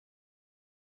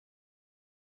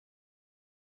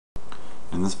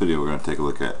In this video we're going to take a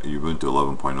look at Ubuntu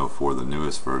 11.04, the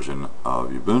newest version of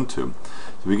Ubuntu.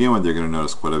 To begin with, you're going to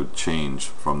notice quite a change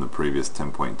from the previous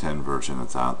 10.10 version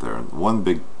that's out there. One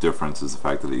big difference is the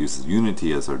fact that it uses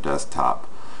Unity as our desktop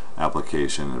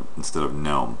application instead of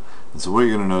GNOME. And so what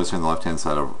you're going to notice here on the left hand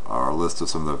side of our list of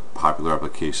some of the popular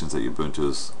applications that Ubuntu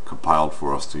has compiled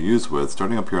for us to use with.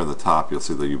 Starting up here at the top, you'll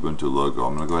see the Ubuntu logo.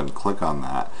 I'm going to go ahead and click on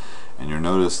that, and you'll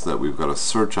notice that we've got a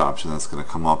search option that's going to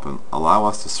come up and allow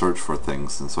us to search for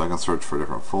things. And so I can search for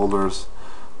different folders.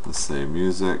 Let's say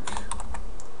music.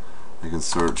 I can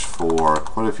search for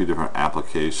quite a few different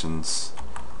applications.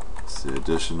 Let's see,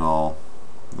 additional.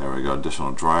 There we go,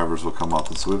 additional drivers will come up.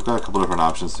 And so we've got a couple different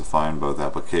options to find both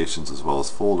applications as well as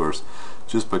folders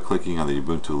just by clicking on the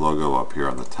Ubuntu logo up here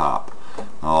on the top.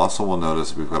 Now also we'll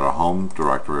notice we've got our home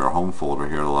directory, our home folder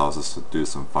here that allows us to do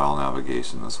some file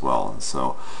navigation as well. And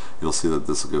so you'll see that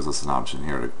this gives us an option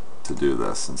here to do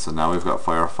this. And so now we've got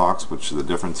Firefox, which the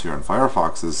difference here in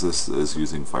Firefox is this is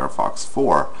using Firefox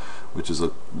 4, which is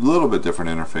a little bit different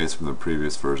interface from the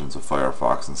previous versions of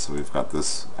Firefox. And so we've got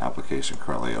this application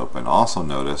currently open. Also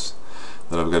notice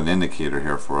that I've got an indicator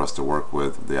here for us to work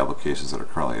with the applications that are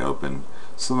currently open,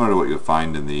 similar to what you'll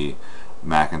find in the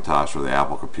Macintosh or the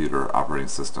Apple computer operating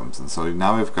systems. And so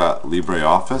now we've got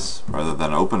LibreOffice rather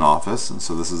than OpenOffice, and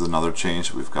so this is another change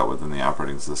that we've got within the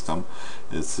operating system.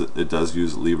 It does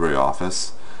use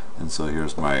LibreOffice, and so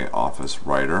here's my Office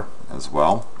Writer as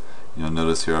well. You'll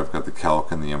notice here I've got the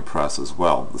Calc and the Impress as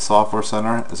well. The Software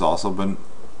Center has also been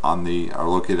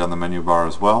located on the menu bar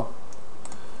as well,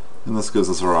 and this gives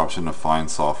us our option to find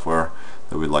software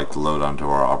that we'd like to load onto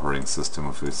our operating system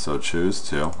if we so choose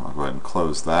to. I'll go ahead and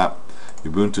close that.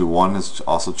 Ubuntu 1 has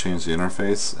also changed the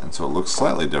interface, and so it looks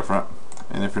slightly different.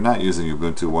 And if you're not using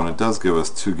Ubuntu 1, it does give us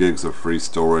 2 gigs of free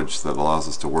storage that allows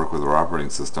us to work with our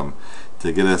operating system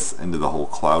to get us into the whole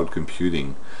cloud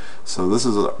computing. So this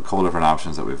is a couple different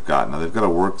options that we've got. Now they've got a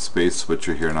workspace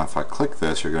switcher here. Now if I click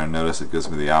this, you're going to notice it gives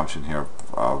me the option here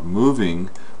of moving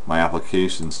my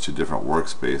applications to different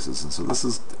workspaces. And so this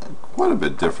is quite a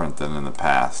bit different than in the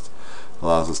past. It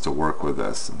allows us to work with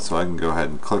this. And so I can go ahead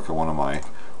and click on one of my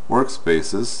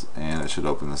workspaces and it should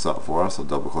open this up for us. I'll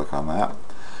double click on that.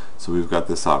 So we've got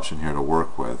this option here to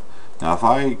work with. Now if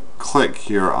I click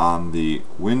here on the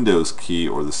Windows key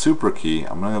or the super key,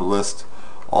 I'm going to list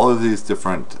all of these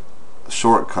different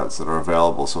shortcuts that are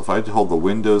available. So if I hold the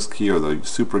Windows key or the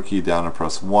super key down and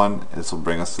press 1, this will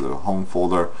bring us to the home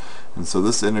folder. And so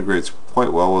this integrates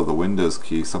quite well with the Windows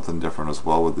key, something different as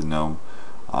well with the GNOME.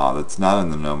 That's not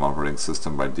in the GNOME operating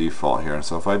system by default here. And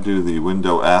so if I do the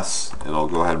Window S, it'll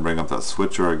go ahead and bring up that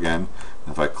switcher again.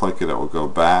 If I click it, it will go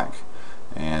back.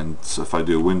 And so if I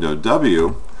do Window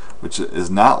W, which is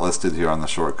not listed here on the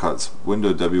shortcuts,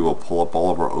 Window W will pull up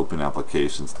all of our open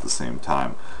applications at the same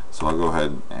time. So I'll go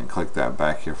ahead and click that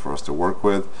back here for us to work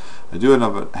with. I do have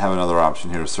another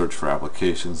option here to search for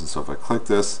applications, and so if I click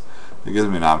this, it gives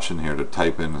me an option here to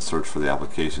type in and search for the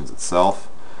applications itself,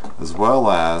 as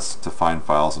well as to find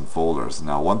files and folders.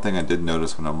 Now one thing I did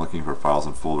notice when I'm looking for files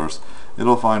and folders,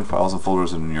 it'll find files and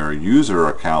folders in your user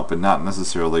account but not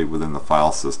necessarily within the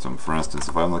file system. For instance,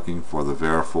 if I'm looking for the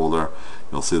var folder,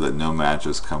 you'll see that no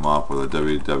matches come up with a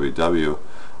www.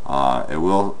 It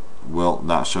will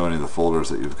not show any of the folders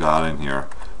that you've got in here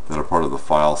that are part of the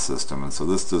file system, and so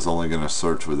this is only going to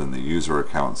search within the user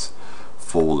accounts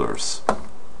folders.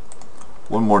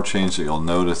 One more change that you'll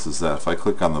notice is that if I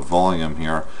click on the volume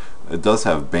here, it does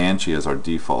have Banshee as our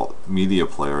default media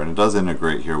player, and it does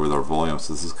integrate here with our volume,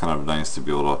 so this is kind of nice to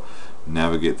be able to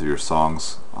navigate through your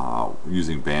songs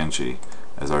using Banshee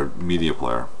as our media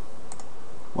player.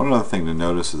 One other thing to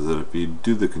notice is that if you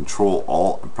do the Control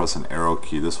Alt and press an arrow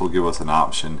key, this will give us an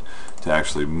option to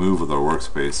actually move with our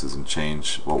workspaces and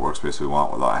change what workspace we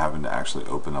want without having to actually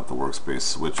open up the workspace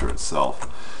switcher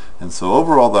itself. And so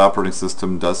overall the operating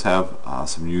system does have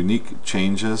some unique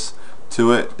changes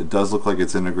to it. It does look like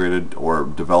it's integrated or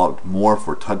developed more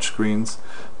for touchscreens.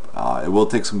 It will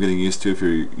take some getting used to if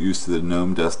you're used to the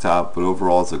GNOME desktop, but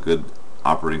overall it's a good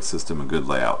operating system and good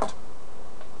layout.